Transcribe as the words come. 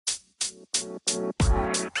Hey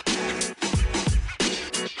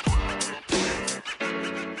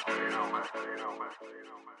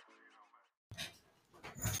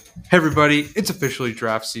everybody, it's officially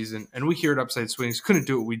draft season, and we here at Upside Swings couldn't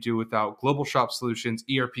do what we do without Global Shop Solutions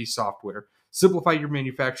ERP software. Simplify your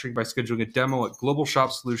manufacturing by scheduling a demo at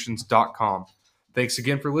globalshopsolutions.com. Thanks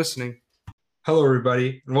again for listening. Hello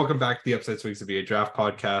everybody, and welcome back to the Upside Swings NBA Draft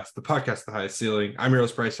Podcast, the podcast with the highest ceiling. I'm your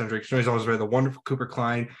host, Bryce Hendricks, joined as always by the wonderful Cooper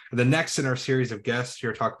Klein, and the next in our series of guests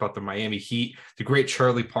here to talk about the Miami Heat, the great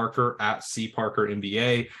Charlie Parker at C Parker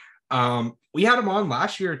NBA. We had him on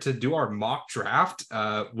last year to do our mock draft,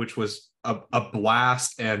 which was a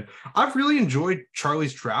blast. And I've really enjoyed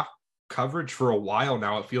Charlie's draft coverage for a while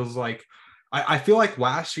now. It feels like I feel like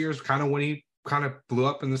last year's kind of when he kind of blew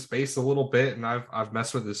up in the space a little bit, and I've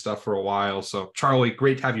messed with this stuff for a while. So Charlie,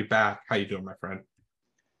 great to have you back. How you doing, my friend?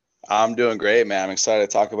 I'm doing great, man. I'm excited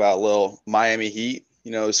to talk about a little Miami Heat,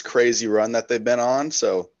 this crazy run that they've been on.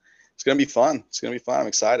 So it's going to be fun. I'm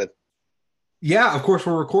excited. Yeah, of course,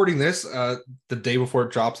 we're recording this the day before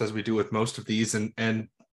it drops, as we do with most of these, and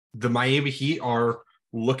the Miami Heat are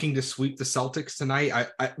looking to sweep the Celtics tonight.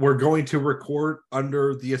 We're going to record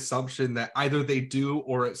under the assumption that either they do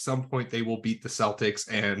or at some point they will beat the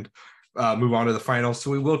Celtics and move on to the finals.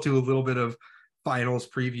 So we will do a little bit of finals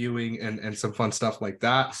previewing and some fun stuff like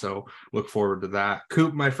that. So look forward to that.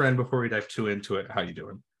 Coop, my friend, before we dive too into it, how you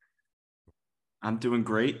doing? I'm doing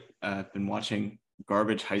great. I've been watching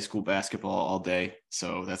garbage high school basketball all day,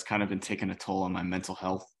 so that's kind of been taking a toll on my mental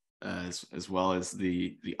health, as well as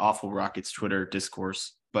the awful Rockets Twitter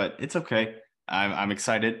discourse. But it's okay. I'm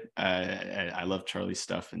excited. I love Charlie's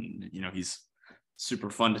stuff, and he's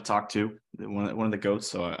super fun to talk to. One of the GOATs.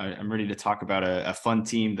 So I'm ready to talk about a fun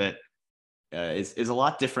team that is a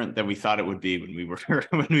lot different than we thought it would be when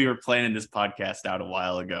we were planning this podcast out a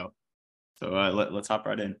while ago. So let's hop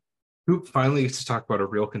right in. Who finally gets to talk about a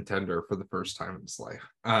real contender for the first time in his life.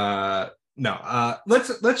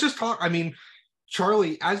 Let's just talk. I mean,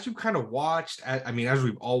 Charlie, as you kind of watched, as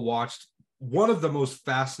we've all watched, one of the most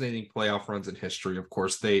fascinating playoff runs in history. Of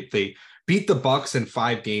course, they beat the Bucks in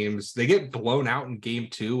 5 games. They get blown out in game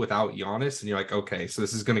 2 without Giannis, and you're like, okay, so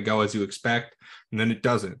this is going to go as you expect, and then it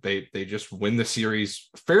doesn't. They just win the series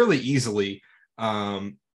fairly easily,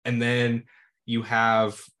 and then you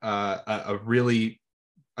have a really,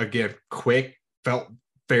 again, quick, felt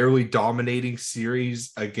fairly dominating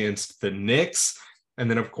series against the Knicks. And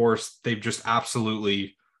then, of course, they've just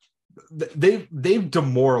absolutely they've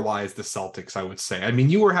demoralized the Celtics, I would say. I mean,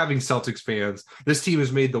 you were having Celtics fans. This team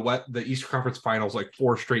has made the Eastern Conference Finals like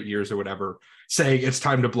 4 straight years or whatever, saying it's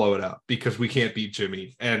time to blow it up because we can't beat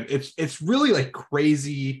Jimmy. And it's really like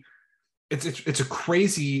crazy. It's a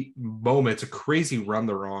crazy moment. It's a crazy run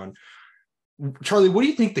they're on. Charlie, what do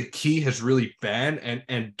you think the key has really been?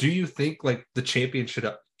 And do you think like the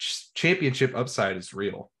championship upside is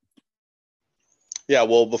real? Yeah,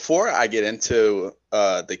 well, before I get into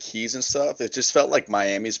the keys and stuff, it just felt like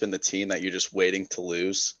Miami's been the team that you're just waiting to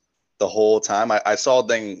lose the whole time. I saw a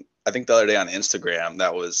thing, I think the other day on Instagram,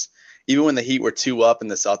 that was even when the Heat were 2-up in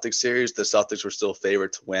the Celtics series, the Celtics were still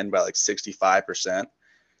favored to win by like 65%.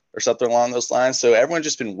 Or something along those lines. So everyone's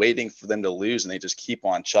just been waiting for them to lose, and they just keep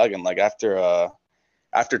on chugging. Like after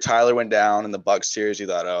Tyler went down in the Bucks series, you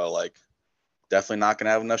thought, definitely not going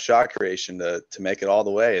to have enough shot creation to make it all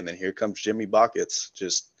the way. And then here comes Jimmy Buckets,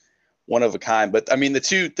 just one of a kind. But I mean, the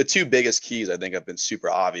two biggest keys I think have been super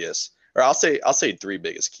obvious. Or I'll say 3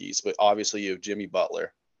 biggest keys. But obviously you have Jimmy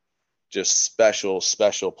Butler, just special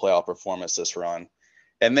playoff performance this run,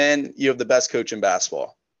 and then you have the best coach in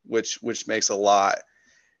basketball, which makes a lot.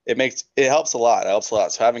 It helps a lot. It helps a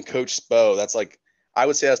lot. So having Coach Spo, that's like, I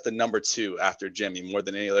would say that's the number 2 after Jimmy, more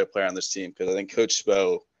than any other player on this team, because I think Coach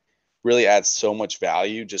Spo really adds so much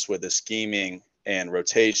value just with his scheming and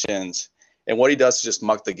rotations and what he does to just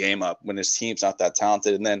muck the game up when his team's not that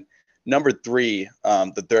talented. And then number 3,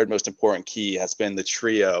 the third most important key has been the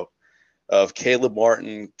trio of Caleb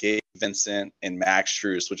Martin, Gabe Vincent, and Max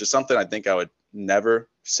Strus, which is something I think I would never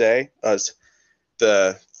say as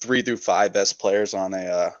the 3 through 5 best players on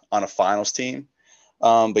a finals team.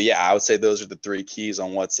 But yeah, I would say those are the 3 keys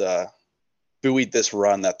on what's buoyed this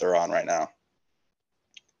run that they're on right now.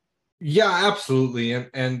 Yeah, absolutely.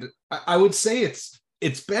 And I would say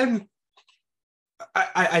it's been,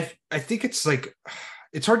 I think it's like,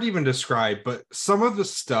 it's hard to even describe, but some of the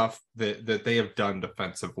stuff that they have done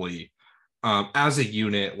defensively as a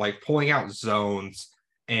unit, like pulling out zones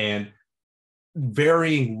and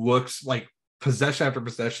varying looks, like possession after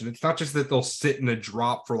possession. It's not just that they'll sit in a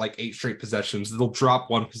drop for like 8 straight possessions. They'll drop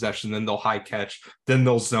one possession, then they'll high catch, then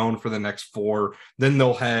they'll zone for the next 4, then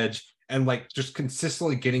they'll hedge, and like just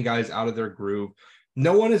consistently getting guys out of their groove.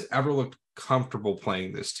 No one has ever looked comfortable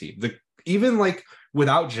playing this team. Even like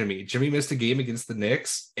without Jimmy missed a game against the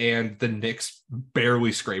Knicks, and the Knicks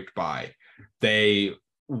barely scraped by. They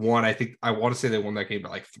won, I want to say they won that game by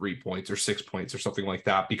like 3 points or 6 points or something like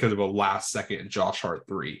that because of a last second Josh Hart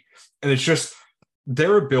three. And it's just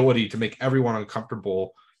their ability to make everyone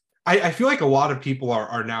uncomfortable. I feel like a lot of people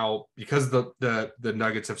are now, because the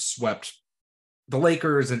Nuggets have swept the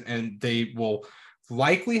Lakers, and they will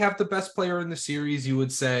likely have the best player in the series, you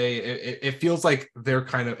would say. It feels like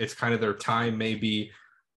it's kind of their time maybe.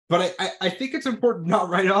 But I think it's important not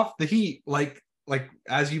write off the Heat. Like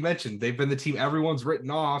as you mentioned, they've been the team everyone's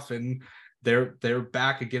written off, and they're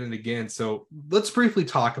back again and again. So let's briefly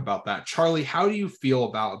talk about that. Charlie, how do you feel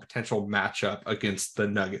about a potential matchup against the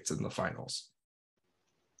Nuggets in the finals?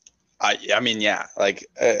 I mean, yeah, like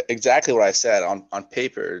exactly what I said on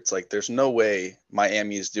paper. It's like there's no way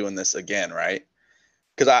Miami is doing this again, right?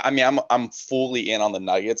 Because I mean, I'm fully in on the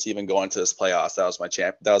Nuggets even going to this playoffs.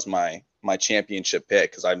 That was my championship pick,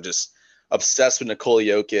 because I'm just obsessed with Nikola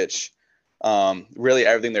Jokic. Really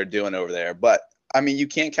everything they're doing over there. But I mean, you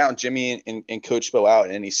can't count Jimmy and Coach Spo out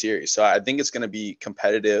in any series. So I think it's going to be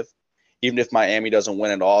competitive, even if Miami doesn't win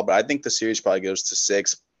at all. But I think the series probably goes to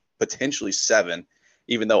 6, potentially 7.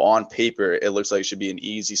 Even though on paper it looks like it should be an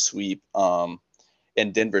easy sweep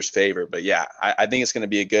in Denver's favor. But yeah, I think it's going to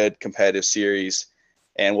be a good competitive series,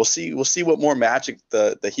 and we'll see what more magic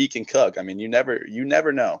the Heat can cook. I mean, you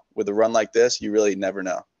never know with a run like this. You really never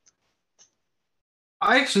know.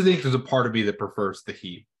 I actually think there's a part of me that prefers the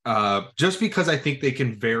Heat, just because I think they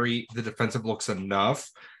can vary the defensive looks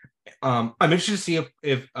enough. I'm interested to see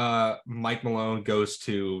if Mike Malone goes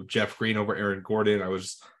to Jeff Green over Aaron Gordon. I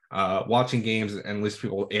was watching games, and at least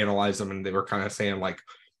people analyze them, and they were kind of saying like,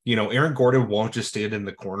 Aaron Gordon won't just stand in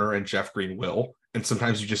the corner and Jeff Green will. And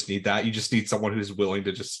sometimes you just need that. You just need someone who's willing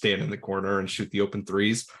to just stand in the corner and shoot the open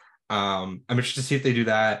threes. I'm interested to see if they do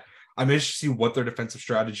that. I'm interested to see what their defensive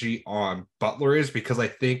strategy on Butler is, because I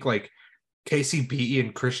think like KCP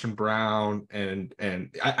and Christian Brown and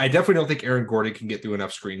I definitely don't think Aaron Gordon can get through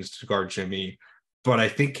enough screens to guard Jimmy, but I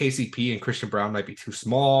think KCP and Christian Brown might be too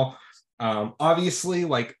small. Obviously,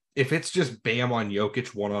 like if it's just Bam on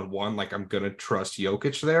Jokic one-on-one, like I'm gonna trust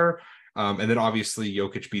Jokic there. And then obviously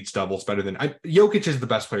Jokic beats doubles better than Jokic is the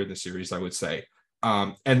best player in the series, I would say.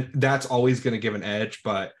 And that's always going to give an edge,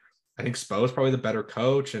 but I think Spo is probably the better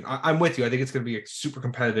coach. And I'm with you. I think it's going to be a super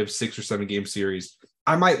competitive 6 or 7 game series.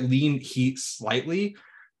 I might lean Heat slightly,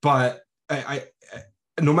 but I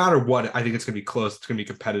no matter what, I think it's going to be close. It's going to be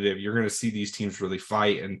competitive. You're going to see these teams really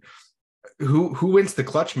fight, and who wins the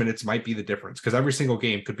clutch minutes might be the difference, because every single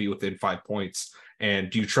game could be within 5 points.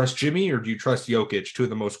 And do you trust Jimmy or do you trust Jokic, two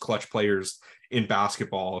of the most clutch players in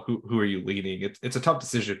basketball? Who are you leaning? It's a tough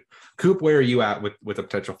decision. Coop, where are you at with a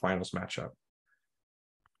potential finals matchup?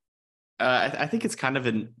 I think it's kind of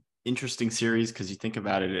an interesting series, because you think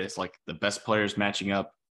about it as like the best players matching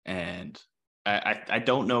up, and I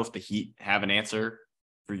don't know if the Heat have an answer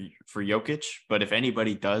for Jokic, but if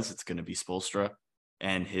anybody does, it's going to be Spoelstra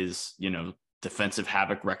and his defensive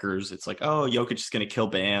havoc records. It's like, oh, Jokic is going to kill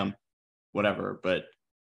Bam, whatever, but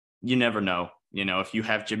you never know. If you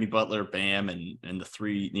have Jimmy Butler, Bam, and the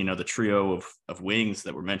three, the trio of wings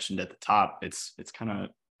that were mentioned at the top, it's kind of,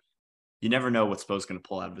 you never know what Spo's going to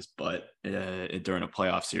pull out of his butt during a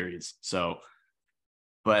playoff series. So,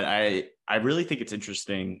 but I really think it's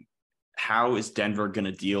interesting. How is Denver going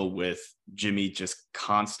to deal with Jimmy just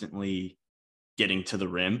constantly getting to the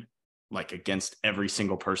rim, like against every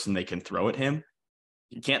single person they can throw at him?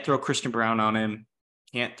 You can't throw Christian Brown on him.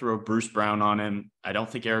 Can't throw Bruce Brown on him. I don't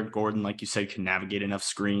think Eric Gordon, like you said, can navigate enough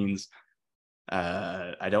screens.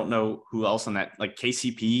 I don't know who else on that. Like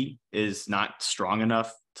KCP is not strong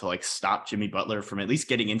enough to like stop Jimmy Butler from at least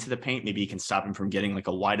getting into the paint. Maybe he can stop him from getting like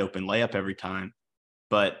a wide open layup every time.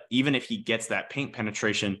 But even if he gets that paint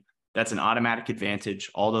penetration, that's an automatic advantage.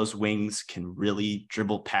 All those wings can really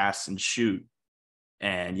dribble, pass, and shoot,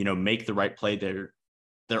 and make the right play.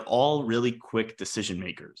 They're all really quick decision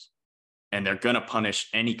makers, and they're going to punish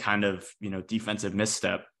any kind of, defensive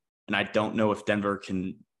misstep. And I don't know if Denver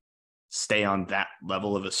can stay on that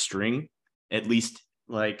level of a string. At least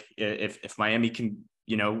like if Miami can,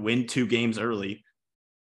 win 2 games early,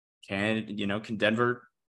 can Denver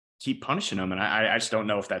keep punishing them? And I just don't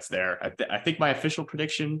know if that's there. I think my official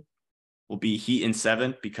prediction will be Heat in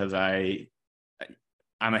 7, because I'm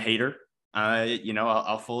a hater.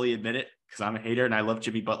 I'll fully admit it, because I'm a hater and I love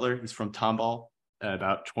Jimmy Butler. He's from Tomball,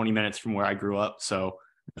 about 20 minutes from where I grew up. So,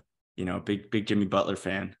 big Jimmy Butler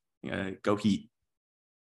fan. Go Heat.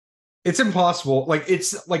 It's impossible. Like,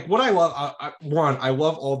 it's like what I love. I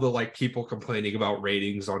love all the like people complaining about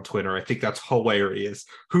ratings on Twitter. I think that's hilarious.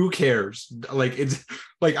 Who cares? Like, it's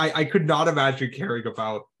like I could not imagine caring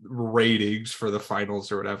about ratings for the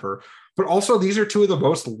finals or whatever. But also, these are two of the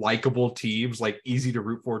most likable teams, like easy to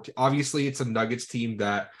root for. Obviously, it's a Nuggets team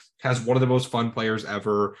that has one of the most fun players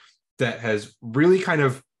ever, that has really kind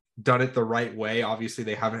of done it the right way. Obviously,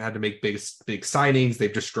 they haven't had to make big signings.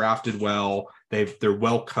 They've just drafted well. They're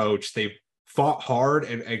well coached. They've fought hard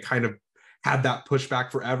and kind of had that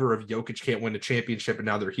pushback forever of Jokic can't win a championship, and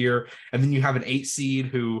now they're here. And then you have an 8 seed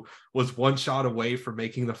who was one shot away from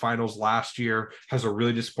making the finals last year, has a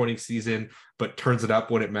really disappointing season, but turns it up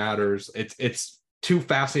when it matters. It's two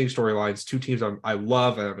fascinating storylines, two teams I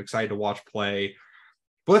love and I'm excited to watch play.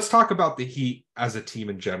 But let's talk about the Heat as a team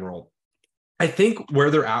in general. I think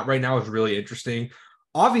where they're at right now is really interesting.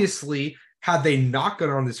 Obviously, had they not gone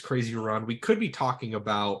on this crazy run, we could be talking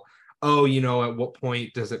about, oh, at what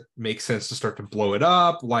point does it make sense to start to blow it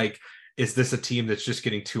up? Like, is this a team that's just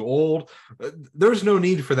getting too old? There's no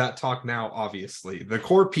need for that talk now, obviously. The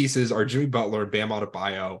core pieces are Jimmy Butler and Bam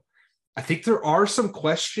Adebayo. I think there are some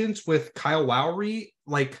questions with Kyle Lowry.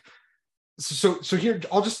 Like, so here,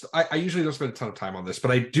 I usually don't spend a ton of time on this, but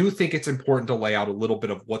I do think it's important to lay out a little bit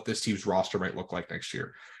of what this team's roster might look like next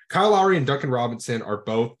year. Kyle Lowry and Duncan Robinson are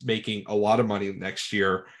both making a lot of money next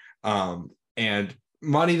year, and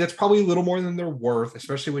money that's probably a little more than they're worth,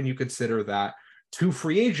 especially when you consider that two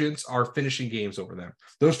free agents are finishing games over them.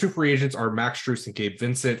 Those two free agents are Max Strus and Gabe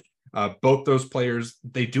Vincent. Both those players,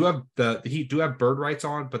 they do have the Heat do have bird rights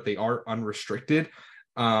on, but they are unrestricted.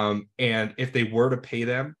 And if they were to pay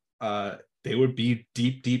them, they would be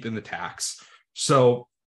deep in the tax. So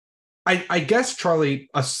I guess, Charlie,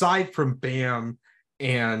 aside from Bam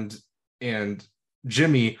and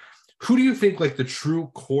Jimmy, who do you think like the true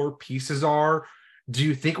core pieces are? Do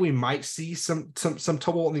you think we might see some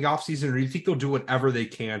trouble in the offseason, or do you think they'll do whatever they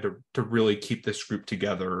can to really keep this group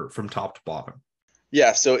together from top to bottom?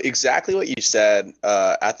 Yeah, so exactly what you said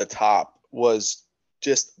at the top was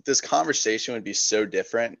just this conversation would be so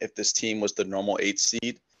different if this team was the normal 8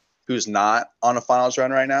 seed who's not on a finals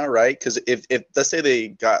run right now, right? Because if let's say they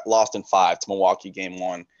got lost in 5 to Milwaukee game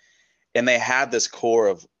 1, and they had this core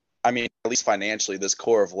of, I mean, at least financially, this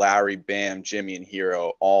core of Lowry, Bam, Jimmy, and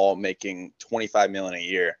Hero all making $25 million a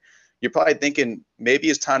year, you're probably thinking maybe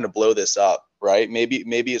it's time to blow this up, right? Maybe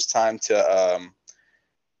it's time to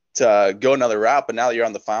go another route. But now that you're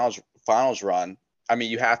on the finals run, I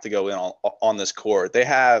mean, you have to go in on this core. They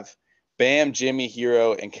have Bam, Jimmy,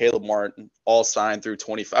 Hero, and Caleb Martin all signed through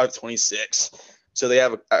 25, 26. So they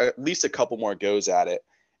have at least a couple more goes at it.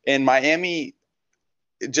 And Miami,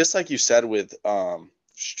 just like you said with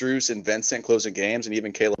Strus and Vincent closing games, and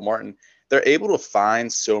even Caleb Martin, they're able to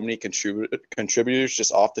find so many contributors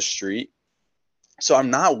just off the street. So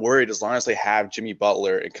I'm not worried as long as they have Jimmy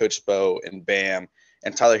Butler and Coach Spo and Bam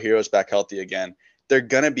and Tyler Hero's back healthy again. They're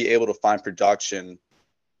going to be able to find production,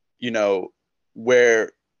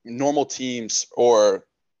 where normal teams or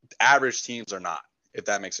average teams are not, if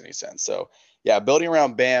that makes any sense. So, yeah, building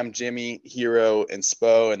around Bam, Jimmy, Hero, and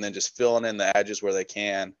Spo, and then just filling in the edges where they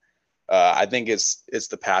can. I think it's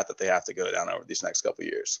the path that they have to go down over these next couple of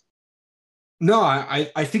years. No,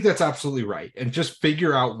 I think that's absolutely right. And just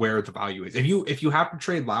figure out where the value is. If you have to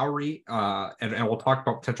trade Lowry, and we'll talk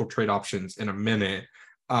about potential trade options in a minute,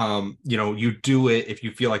 you do it if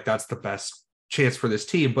you feel like that's the best chance for this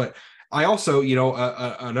team. But I also,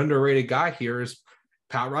 an underrated guy here is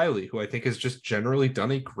Pat Riley, who I think has just generally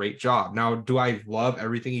done a great job. Now, do I love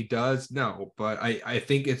everything he does? No, but I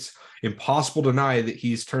think it's impossible to deny that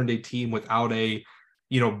he's turned a team without a,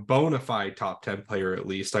 bona fide top 10 player. At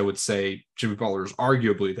least I would say Jimmy Butler is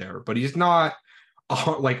arguably there, but he's not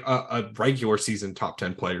like a regular season top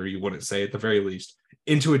 10 player. You wouldn't say, at the very least,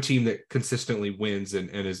 into a team that consistently wins and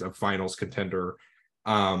is a finals contender.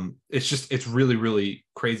 It's really, really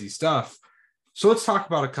crazy stuff. So let's talk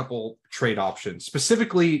about a couple trade options,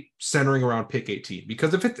 specifically centering around pick 18,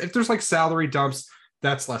 because if there's like salary dumps,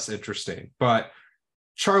 that's less interesting. But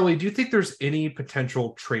Charlie, do you think there's any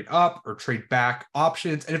potential trade up or trade back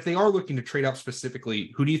options? And if they are looking to trade up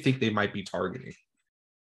specifically, who do you think they might be targeting?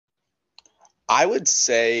 I would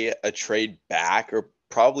say a trade back, or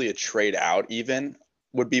probably a trade out even,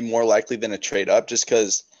 would be more likely than a trade up, just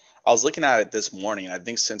because I was looking at it this morning, and I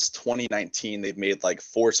think since 2019, they've made like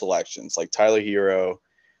 4 selections, like Tyler Hero,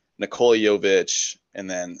 Nikola Jovic, and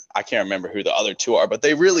then I can't remember who the other 2 are, but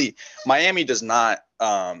Miami does not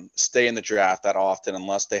stay in the draft that often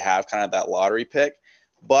unless they have kind of that lottery pick.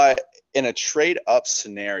 But in a trade up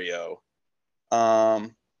scenario,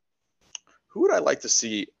 who would I like to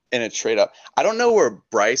see in a trade up. I don't know where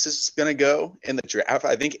Bryce is going to go in the draft.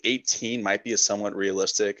 I think 18 might be a somewhat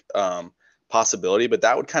realistic possibility, but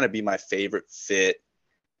that would kind of be my favorite fit.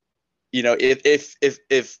 You know,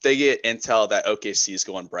 if they get intel that OKC is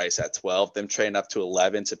going Bryce at 12, them trading up to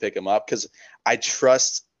 11 to pick him up, because I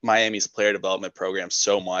trust Miami's player development program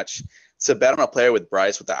so much. To bet on a player with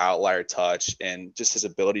Bryce with the outlier touch and just his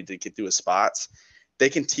ability to get through his spots, they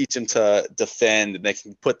can teach him to defend, and they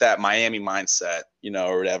can put that Miami mindset, you know,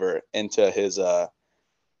 or whatever into his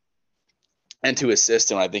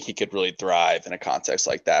system. I think he could really thrive in a context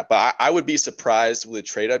like that. But I would be surprised with a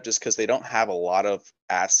trade up just because they don't have a lot of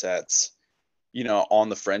assets, you know, on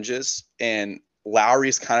the fringes. And Lowry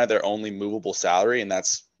is kind of their only movable salary, and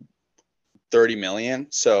that's $30 million.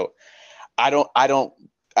 So I don't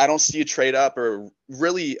see a trade up, or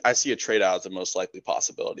really I see a trade out as the most likely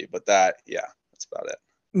possibility. But that's about it.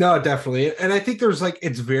 No, definitely. And I think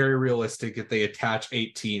it's very realistic if they attach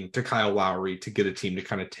 18 to Kyle Lowry to get a team to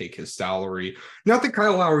kind of take his salary. Not that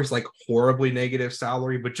Kyle Lowry's like horribly negative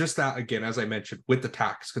salary, but just that, again, as I mentioned, with the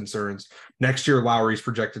tax concerns, next year Lowry's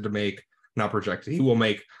projected to make, not projected, he will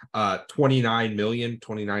make 29 million,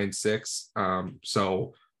 29.6.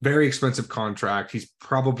 So very expensive contract. He's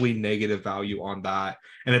probably negative value on that.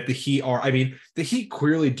 And if the Heat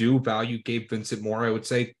clearly do value Gabe Vincent more, I would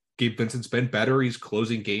say. Gabe Vincent's been better. He's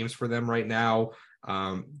closing games for them right now.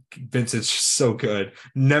 Vincent's just so good.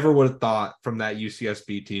 Never would have thought from that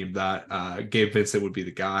UCSB team that Gabe Vincent would be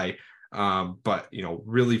the guy. But, you know,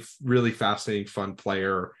 really, really fascinating, fun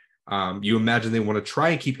player. You imagine they want to try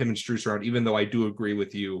and keep him and Strus around, even though I do agree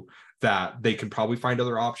with you that they can probably find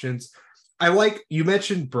other options. You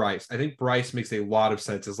mentioned Bryce. I think Bryce makes a lot of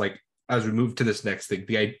sense as we move to this next thing,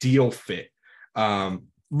 the ideal fit.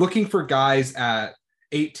 Looking for guys at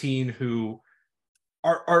 18 who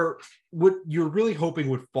are what you're really hoping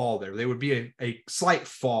would fall there. They would be a slight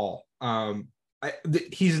fall.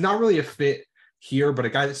 He's not really a fit here, but a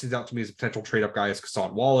guy that stands out to me as a potential trade up guy is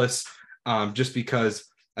Cason Wallace. Just because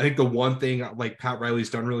I think the one thing like Pat Riley's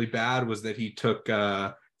done really bad was that he took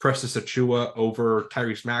Precious Achiuwa over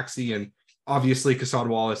Tyrese Maxey, and obviously Cason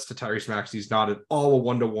Wallace to Tyrese Maxey is not at all a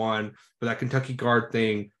 1-to-1, but that Kentucky guard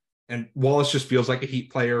thing. And Wallace just feels like a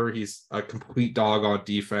Heat player. He's a complete dog on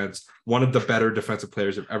defense, one of the better defensive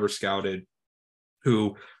players I've ever scouted,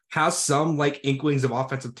 who has some like inklings of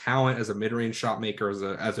offensive talent as a mid-range shot maker,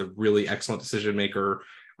 as a really excellent decision maker.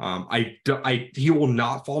 He will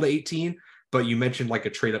not fall to 18, but you mentioned like a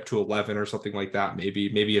trade up to 11 or something like that.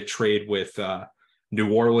 Maybe a trade with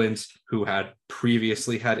New Orleans, who had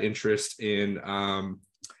previously had interest in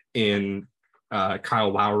Kyle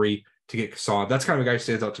Lowry, to get Cason. That's kind of a guy who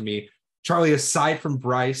stands out to me. Charlie, aside from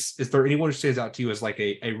Bryce, is there anyone who stands out to you as like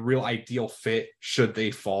a real ideal fit should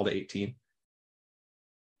they fall to 18?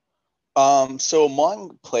 So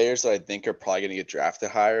among players that I think are probably going to get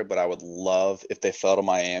drafted higher, but I would love if they fell to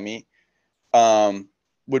Miami,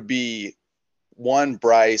 would be one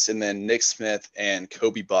Bryce, and then Nick Smith and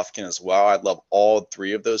Kobe Buffkin as well. I'd love all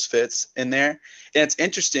three of those fits in there. And it's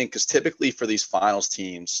interesting because typically for these finals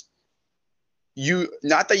teams, picking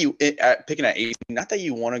at 18, not that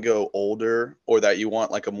you want to go older or that you want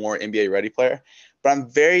like a more NBA ready player, but I'm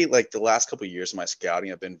very like the last couple of years of my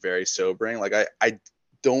scouting have been very sobering. Like I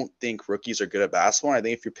don't think rookies are good at basketball. I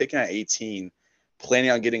think if you're picking at 18, planning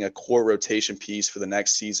on getting a core rotation piece for the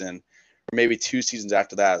next season or maybe 2 seasons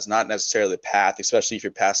after that is not necessarily the path, especially if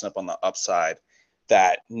you're passing up on the upside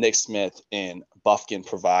that Nick Smith and Buffkin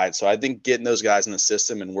provide. So I think getting those guys in the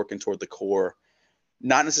system and working toward the core,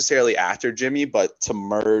 not necessarily after Jimmy, but to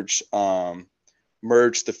merge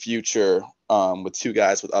the future with 2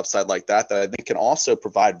 guys with upside like that I think can also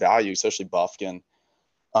provide value, especially Buffkin.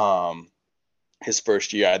 His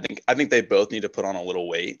first year, I think they both need to put on a little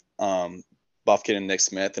weight, Buffkin and Nick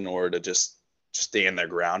Smith, in order to just stand their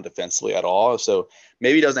ground defensively at all. So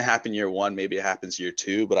maybe it doesn't happen year 1, maybe it happens year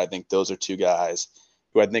 2, but I think those are 2 guys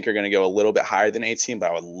who I think are going to go a little bit higher than 18, but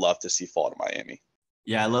I would love to see fall to Miami.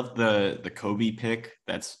 Yeah, I love the Kobe pick.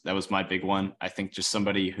 That was my big one. I think just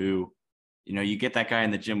somebody who, you know, you get that guy in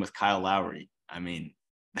the gym with Kyle Lowry. I mean,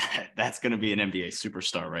 that's going to be an NBA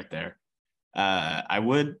superstar right there. I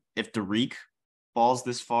would, if Derek falls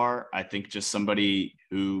this far, I think just somebody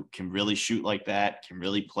who can really shoot like that, can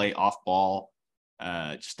really play off ball.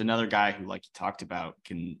 Just another guy who, like you talked about,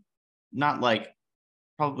 can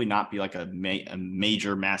probably not be like a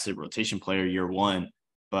major, massive rotation player year 1,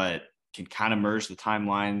 but can kind of merge the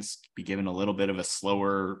timelines, be given a little bit of a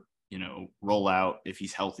slower, you know, rollout if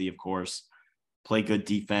he's healthy, of course, play good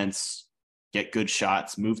defense, get good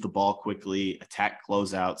shots, move the ball quickly, attack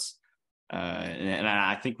closeouts. And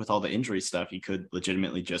I think with all the injury stuff, he could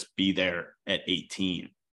legitimately just be there at 18.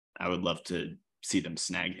 I would love to see them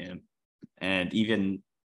snag him. And even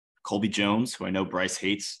Colby Jones, who I know Bryce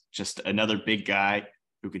hates, just another big guy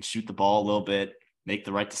who can shoot the ball a little bit, make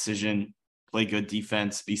the right decision, play good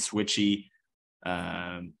defense, be switchy.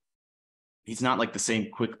 He's not like the same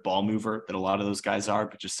quick ball mover that a lot of those guys are,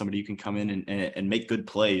 but just somebody who can come in and make good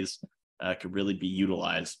plays, could really be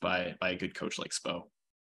utilized by a good coach like Spo.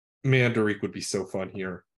 Man, Derek would be so fun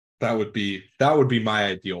here. That would be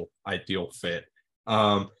my ideal fit.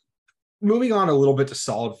 Moving on a little bit to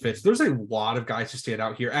solid fits, there's a lot of guys who stand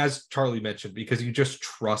out here, as Charlie mentioned, because you just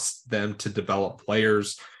trust them to develop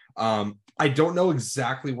players. I don't know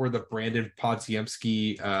exactly where the Brandon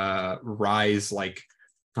Podziemski rise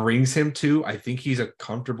brings him to. I think he's a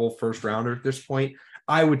comfortable first rounder at this point.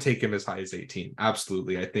 I would take him as high as 18.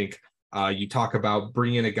 Absolutely. I think you talk about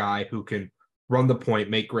bringing a guy who can run the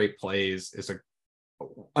point, make great plays, is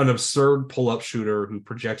an absurd pull-up shooter who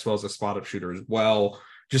projects well as a spot-up shooter as well.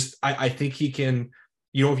 I think he can,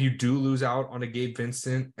 if you do lose out on a Gabe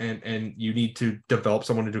Vincent and you need to develop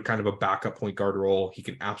someone to do kind of a backup point guard role, he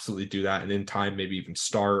can absolutely do that. And in time, maybe even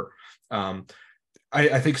start.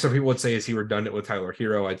 I think some people would say, is he redundant with Tyler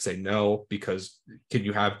Hero? I'd say no, because can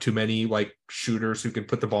you have too many shooters who can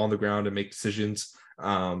put the ball on the ground and make decisions?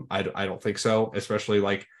 I don't think so, especially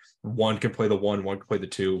one can play the one can play the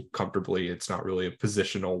two comfortably. It's not really a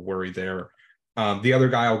positional worry there. The other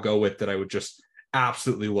guy I'll go with that I would just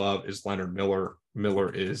absolutely love is Leonard Miller.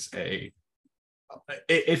 Miller is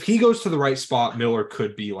if he goes to the right spot, Miller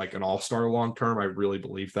could be an all-star long-term. I really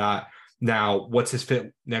believe that. Now, what's his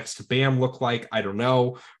fit next to Bam look like? I don't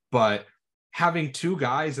know, but having two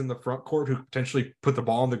guys in the front court who potentially put the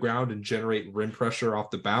ball on the ground and generate rim pressure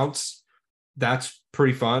off the bounce, that's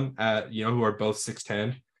pretty fun. Who are both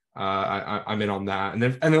 6'10". I'm in on that. And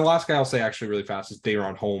then the last guy I'll say actually really fast is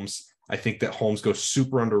Day'Ron Holmes. I think that Holmes goes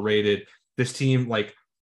super underrated. This team,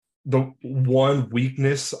 the one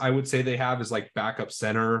weakness I would say they have is backup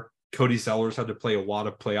center. Cody Sellers had to play a lot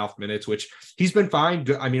of playoff minutes, which he's been fine.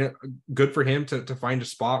 Good, I mean, good for him to find a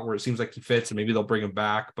spot where it seems like he fits, and maybe they'll bring him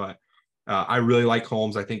back. But I really like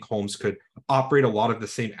Holmes. I think Holmes could operate a lot of the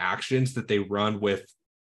same actions that they run with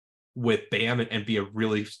Bam and be a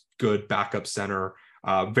really good backup center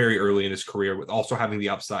very early in his career, with also having the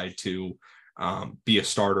upside to be a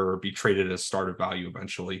starter or be traded as starter value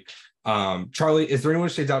eventually. Charlie, is there anyone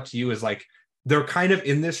who stands out to you as they're kind of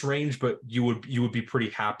in this range, but you would be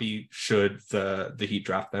pretty happy should the Heat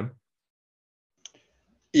draft them?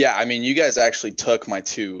 Yeah, I mean, you guys actually took my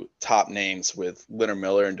two top names with Leonard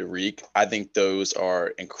Miller and Derek. I think those are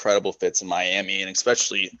incredible fits in Miami, and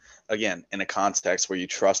especially, again, in a context where you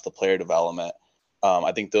trust the player development.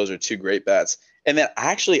 I think those are two great bets. And then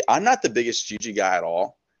actually, I'm not the biggest Gigi guy at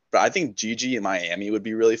all, but I think Gigi in Miami would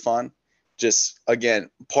be really fun. Just, again,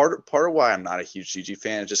 part of why I'm not a huge Gigi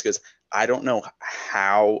fan is just because I don't know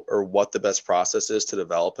how or what the best process is to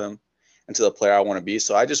develop him into the player I want to be.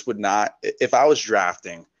 So I just would not, if I was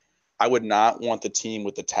drafting, I would not want the team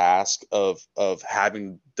with the task of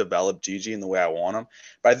having developed Gigi in the way I want him.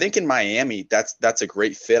 But I think in Miami, that's a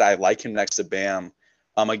great fit. I like him next to Bam.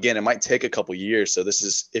 Again, it might take a couple years. So this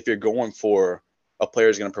is, if you're going for a player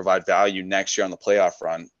who's going to provide value next year on the playoff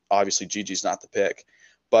run, obviously Gigi's not the pick.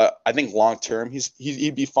 But I think long-term,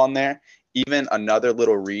 he'd be fun there. Even another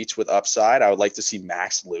little reach with upside, I would like to see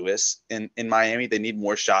Max Lewis in Miami. They need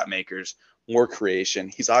more shot makers, more creation.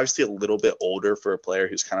 He's obviously a little bit older for a player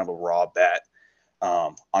who's kind of a raw bet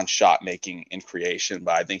on shot making and creation,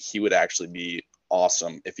 but I think he would actually be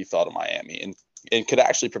awesome if he fell to Miami and could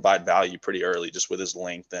actually provide value pretty early just with his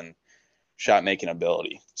length and shot making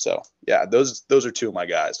ability. So yeah, those are two of my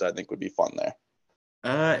guys that I think would be fun there.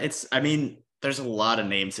 There's a lot of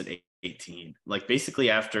names at 18. Basically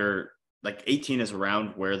after 18 is around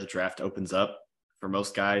where the draft opens up for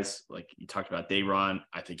most guys. You talked about Day'Ron.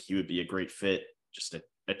 I think he would be a great fit. Just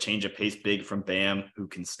a change of pace big from Bam, who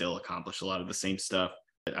can still accomplish a lot of the same stuff.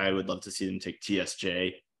 I would love to see them take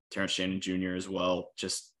TSJ, Terrence Shannon Jr. as well.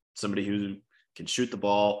 Just somebody who can shoot the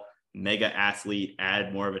ball, mega athlete,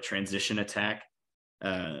 add more of a transition attack.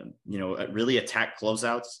 Really attack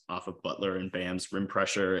closeouts off of Butler and Bam's rim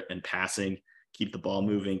pressure and passing, keep the ball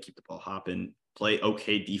moving, keep the ball hopping, play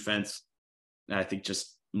okay defense. And I think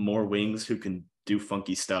just more wings who can do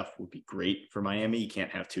funky stuff would be great for Miami. You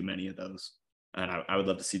can't have too many of those. And I would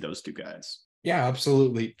love to see those two guys. Yeah,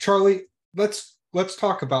 absolutely. Charlie, let's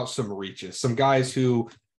talk about some reaches, some guys who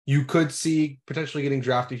you could see potentially getting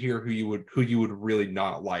drafted here who you would really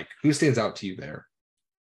not like. Who stands out to you there?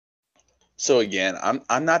 So again,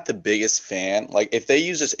 I'm not the biggest fan. If they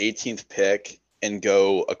use this 18th pick and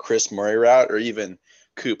go a Chris Murray route, or even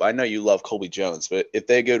Coop, I know you love Colby Jones, but if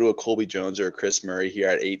they go to a Colby Jones or a Chris Murray here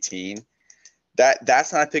at 18,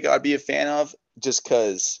 that's not a pick I'd be a fan of, just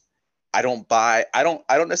because I don't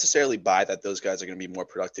necessarily buy that those guys are going to be more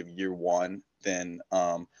productive year one than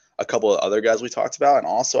a couple of other guys we talked about. And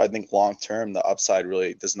also, I think long term, the upside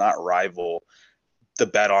really does not rival the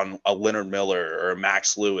bet on a Leonard Miller or a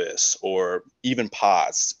Max Lewis or even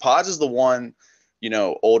Pods. Pods is the one,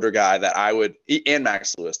 older guy that I would, and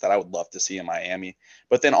Max Lewis, that I would love to see in Miami.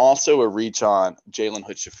 But then also a reach on Jalen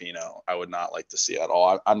Hood-Schifino, I would not like to see at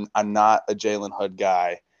all. I'm not a Jalen Hood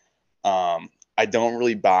guy. I don't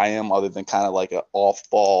really buy him other than kind of like an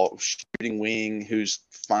off-ball shooting wing who's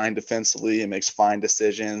fine defensively and makes fine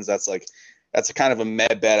decisions. That's a kind of a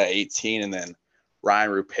med bet at 18. And then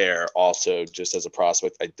Ryan Rupert also, just as a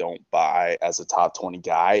prospect, I don't buy as a top 20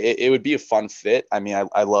 guy. It would be a fun fit. I mean,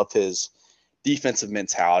 I love his defensive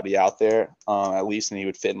mentality out there, at least, and he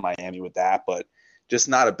would fit in Miami with that, but just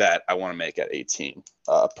not a bet I want to make at 18,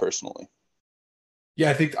 personally.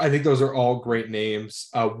 Yeah, I think those are all great names.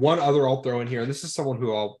 One other I'll throw in here, and this is someone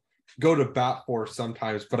who I'll go to bat for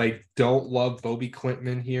sometimes, but I don't love Bobby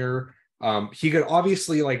Klintman here. He could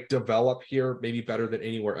obviously develop here, maybe better than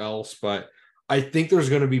anywhere else, but I think there's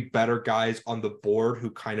going to be better guys on the board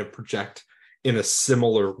who kind of project in a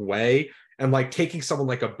similar way. And taking someone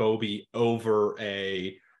like a Bobby over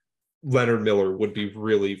a Leonard Miller would be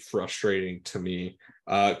really frustrating to me.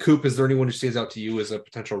 Coop, is there anyone who stands out to you as a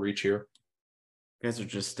potential reach here? You guys are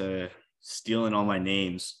just stealing all my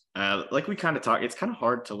names. Like we kind of talked, it's kind of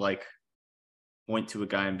hard to point to a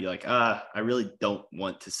guy and be like, I really don't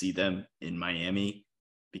want to see them in Miami,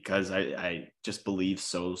 because I just believe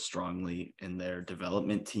so strongly in their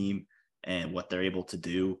development team and what they're able to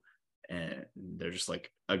do. And they're just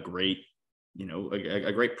a great,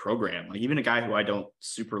 a great program. Even a guy who I don't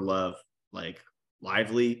super love,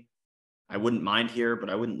 Lively, I wouldn't mind here, but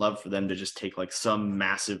I wouldn't love for them to just take some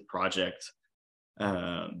massive project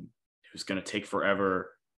who's going to take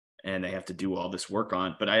forever and they have to do all this work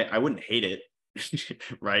on. But I wouldn't hate it,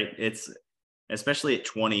 right? It's, especially at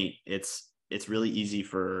 20, it's really easy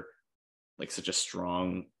for such a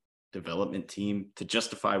strong development team to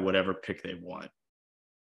justify whatever pick they want,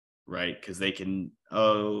 right? Because they can,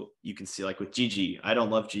 you can see with Gigi, I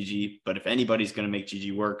don't love Gigi, but if anybody's going to make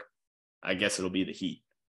Gigi work, I guess it'll be the Heat.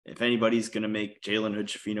 If anybody's going to make Jalen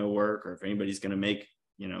Hood-Schifino work, or if anybody's going to make,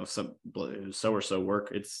 some so-or-so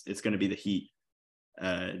work, it's going to be the Heat.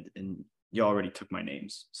 And you already took my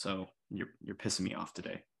names, so you're pissing me off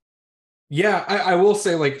today. Yeah, I will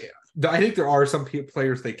say, I think there are some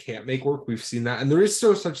players they can't make work. We've seen that. And there is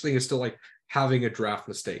still such thing as still having a draft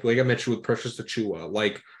mistake. Like I mentioned with Precious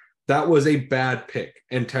Achiuwa, that was a bad pick.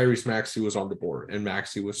 And Tyrese Maxey was on the board, and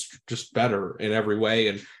Maxey was just better in every way.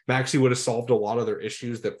 And Maxey would have solved a lot of their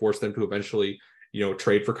issues that forced them to eventually,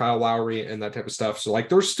 trade for Kyle Lowry and that type of stuff. So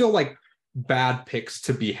there's still bad picks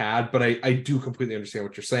to be had, but I do completely understand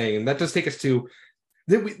what you're saying. And that does take us to,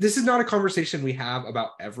 this is not a conversation we have about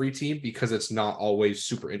every team because it's not always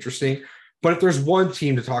super interesting. But if there's one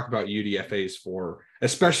team to talk about UDFAs for,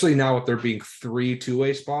 especially now with there being 3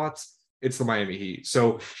 two-way spots, it's the Miami Heat.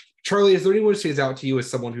 So, Charlie, is there anyone who stands out to you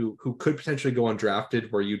as someone who could potentially go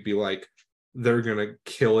undrafted where you'd be they're going to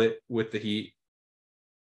kill it with the Heat?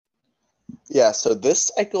 Yeah, so this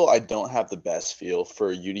cycle, I don't have the best feel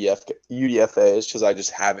for UDFAs because I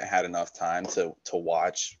just haven't had enough time to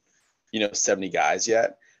watch 70 guys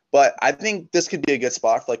yet. But I think this could be a good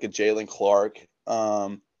spot for a Jalen Clark.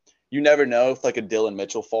 You never know if a Dylan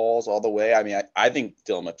Mitchell falls all the way. I mean, I think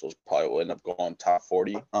Dylan Mitchell probably will end up going top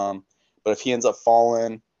 40. But if he ends up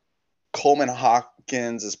falling, Coleman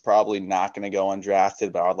Hawkins is probably not going to go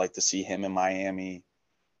undrafted, but I would like to see him in Miami.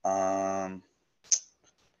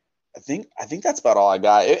 I think that's about all I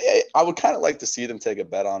got. I would kind of like to see them take a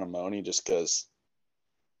bet on Amoni just because,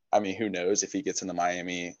 I mean, who knows if he gets in the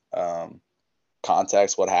Miami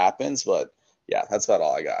context, what happens. But, yeah, that's about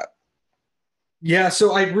all I got. Yeah,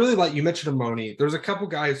 so I really you mentioned Amoni. There's a couple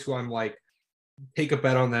guys who I'm take a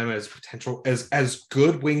bet on them as potential, as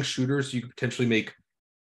good wing shooters you could potentially make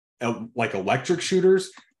electric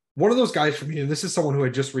shooters. One of those guys for me, and this is someone who I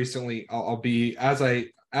just recently, I'll be,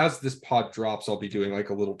 as this pod drops, I'll be doing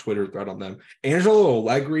a little Twitter thread on them. Angelo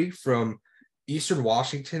Allegri from Eastern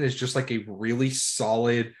Washington is just a really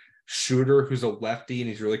solid shooter who's a lefty, and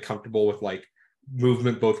he's really comfortable with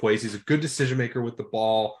movement both ways. He's a good decision maker with the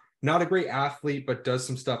ball, not a great athlete, but does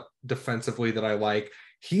some stuff defensively that I like.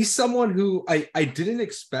 He's someone who I didn't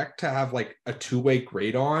expect to have a two-way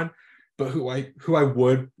grade on, but who I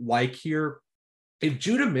would like here. If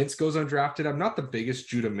Judah Mintz goes undrafted, I'm not the biggest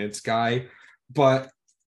Judah Mintz guy, but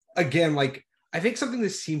again, I think something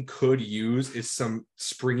this team could use is some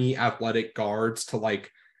springy athletic guards to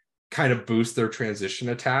like kind of boost their transition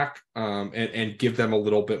attack, and give them a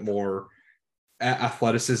little bit more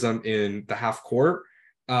athleticism in the half court.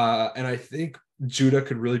 And I think Judah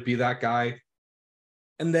could really be that guy.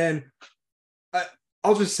 And then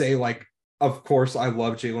I'll just say, like, of course, I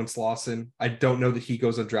love Jalen Slauson. I don't know that he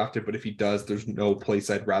goes undrafted, but if he does, there's no place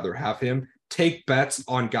I'd rather have him. Take bets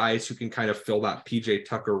on guys who can kind of fill that PJ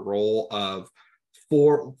Tucker role of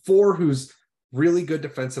four who's really good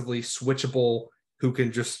defensively, switchable, who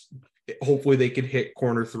can just hopefully they can hit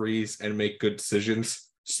corner threes and make good decisions.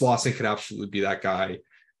 Slauson could absolutely be that guy.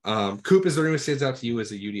 Coop, is there anyone who stands out to you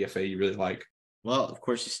as a UDFA you really like? Well, of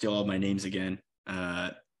course, you steal all my names again.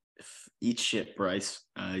 Eat shit, Bryce.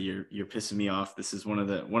 You're pissing me off. This is one of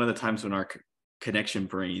the times when our connection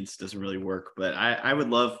brains doesn't really work. But I would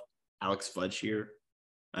love Alex Fudge here.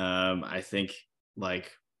 I think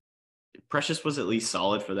like Precious was at least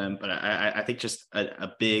solid for them, but I think just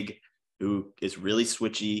a big who is really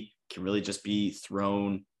switchy, can really just be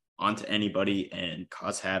thrown onto anybody and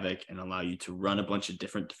cause havoc and allow you to run a bunch of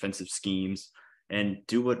different defensive schemes and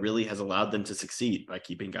do what really has allowed them to succeed by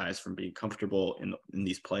keeping guys from being comfortable in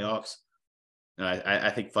these playoffs.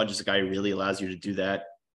 I think Fudge is a guy who really allows you to do that.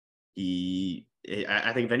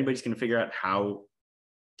 I think if anybody's going to figure out how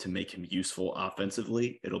to make him useful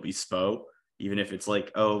offensively, it'll be Spo. Even if it's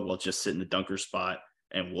like, oh, well, just sit in the dunker spot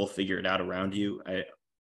and we'll figure it out around you.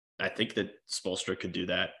 I think that Spoelstra could do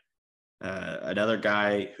that. Another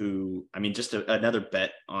guy who, I mean, just another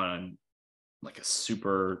bet on like a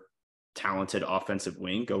super talented offensive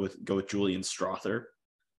wing. Go with Julian Strother.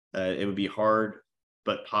 It would be hard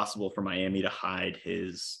but possible for Miami to hide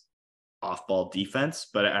his off-ball defense,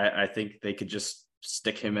 but I think they could just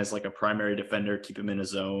stick him as like a primary defender, keep him in a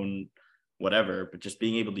zone, whatever. But just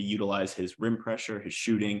being able to utilize his rim pressure, his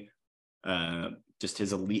shooting, just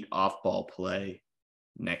his elite off-ball play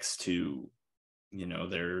next to, you know,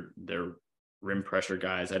 their rim pressure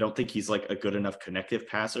guys. I don't think he's like a good enough connective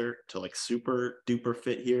passer to like super duper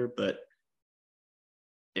fit here, but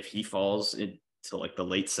if he falls into like the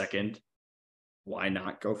late second, why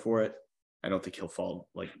not go for it? I don't think he'll fall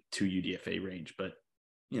like to UDFA range, but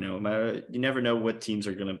you know, you never know what teams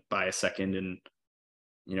are going to buy a second, and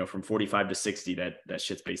you know, from 45 to 60, that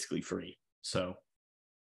shit's basically free. So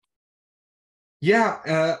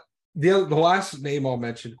yeah, the last name I'll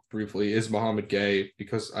mention briefly is Mohamed Gay,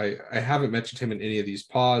 because I haven't mentioned him in any of these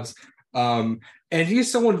pods. And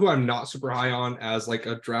he's someone who I'm not super high on as like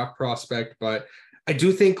a draft prospect, but I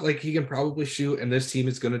do think like he can probably shoot, and this team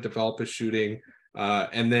is going to develop his shooting.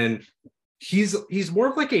 And then he's more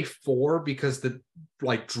of like a 4 because the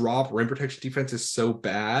like drop rim protection defense is so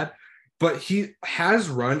bad, but he has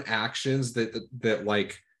run actions that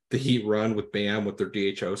like the Heat run with Bam with their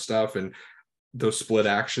DHO stuff and those split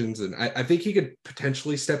actions. And I think he could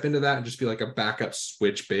potentially step into that and just be like a backup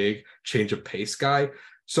switch big change of pace guy.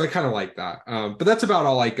 So I kind of like that. But that's about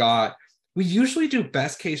all I got. We usually do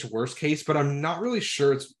best case, worst case, but I'm not really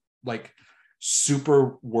sure it's like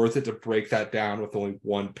super worth it to break that down with only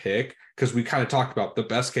one pick, because we kind of talked about the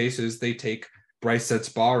best case is they take Bryce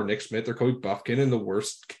Setspa or Nick Smith or Kobe Buffkin, and the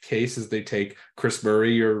worst case is they take Chris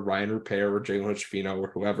Murray or Ryan Repair or Jalen Hood-Schifino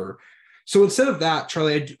or whoever. So instead of that,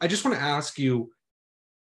 Charlie, I just want to ask you,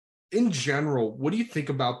 in general, what do you think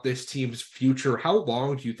about this team's future? How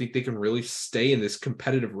long do you think they can really stay in this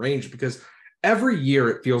competitive range? Because every year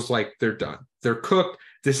it feels like they're done. They're cooked.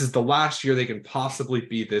 This is the last year they can possibly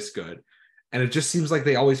be this good. And it just seems like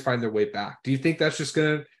they always find their way back. Do you think that's just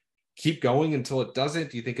going to keep going until it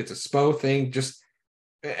doesn't? Do you think it's a Spo thing?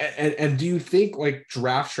 And do you think like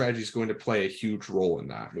draft strategy is going to play a huge role in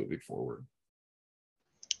that moving forward?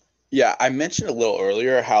 Yeah, I mentioned a little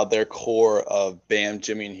earlier how their core of Bam,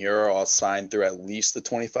 Jimmy, and Hero are all signed through at least the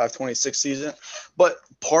 25-26 season. But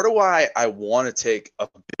part of why I want to take a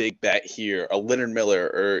big bet here, a Leonard Miller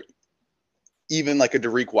or even like a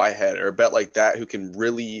Dariq Whitehead or a bet like that who can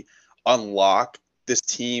really unlock this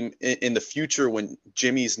team in the future when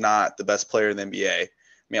Jimmy's not the best player in the NBA. I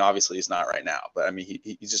mean, obviously he's not right now, but I mean,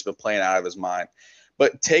 he's just been playing out of his mind.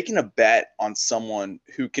 But taking a bet on someone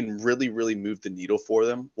who can really, really move the needle for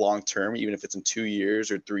them long term, even if it's in 2 years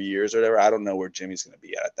or 3 years or whatever, I don't know where Jimmy's going to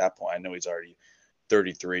be at that point. I know he's already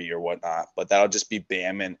 33 or whatnot, but that'll just be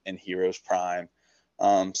Bam and Hero's prime.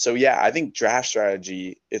 So, yeah, I think draft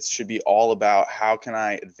strategy, it should be all about how can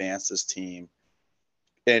I advance this team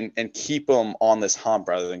and keep them on this hump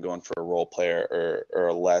rather than going for a role player or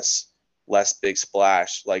a less big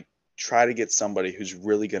splash. Like, try to get somebody who's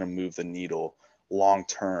really going to move the needle long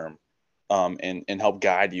term, and help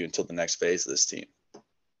guide you until the next phase of this team.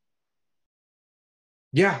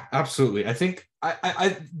 Yeah, absolutely. I think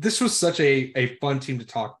I this was such a fun team to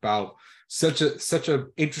talk about. Such a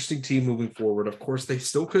interesting team moving forward. Of course, they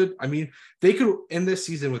still could. I mean, they could end this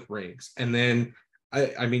season with rings, and then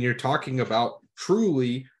I mean, you're talking about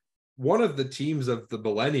truly one of the teams of the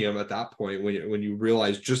millennium at that point when you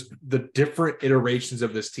realize just the different iterations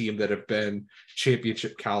of this team that have been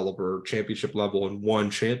championship caliber, championship level, and won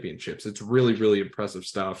championships. It's really, really impressive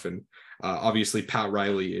stuff. And obviously, Pat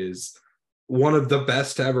Riley is one of the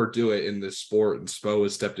best to ever do it in this sport. And Spo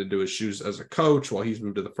has stepped into his shoes as a coach while he's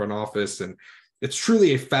moved to the front office. And it's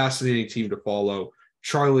truly a fascinating team to follow.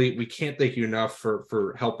 Charlie, we can't thank you enough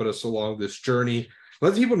for helping us along this journey.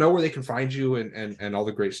 Let people know where they can find you and all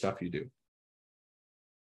the great stuff you do.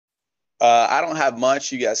 I don't have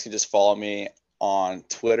much. You guys can just follow me on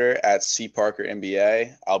Twitter at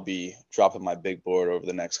CParkerNBA. I'll be dropping my big board over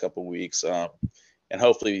the next couple of weeks, and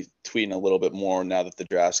hopefully tweeting a little bit more now that the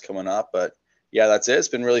draft's coming up. But yeah, that's it. It's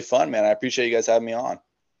been really fun, man. I appreciate you guys having me on.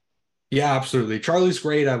 Yeah, absolutely. Charlie's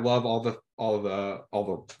great. I love all the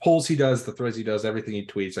polls he does, the threads he does, everything he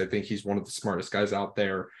tweets. I think he's one of the smartest guys out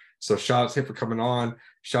there. So shout out to him for coming on.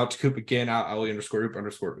 Shout out to Coop again,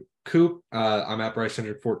 @Ellie_Hoop_Coop. I'm at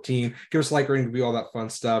Bryce114. Give us a like, rating, review, all that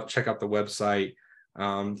fun stuff. Check out the website.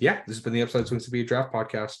 Yeah, this has been the Upside Swings to Be a Draft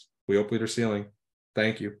podcast. We hope leader ceiling.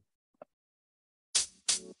 Thank you.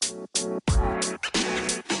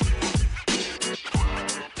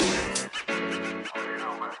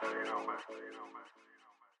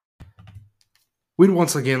 We'd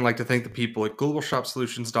once again like to thank the people at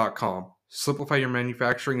globalshopsolutions.com. Simplify your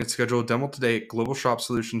manufacturing and schedule a demo today at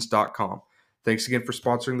globalshopsolutions.com. Thanks again for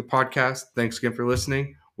sponsoring the podcast. Thanks again for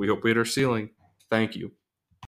listening. We hope we hit our ceiling. Thank you.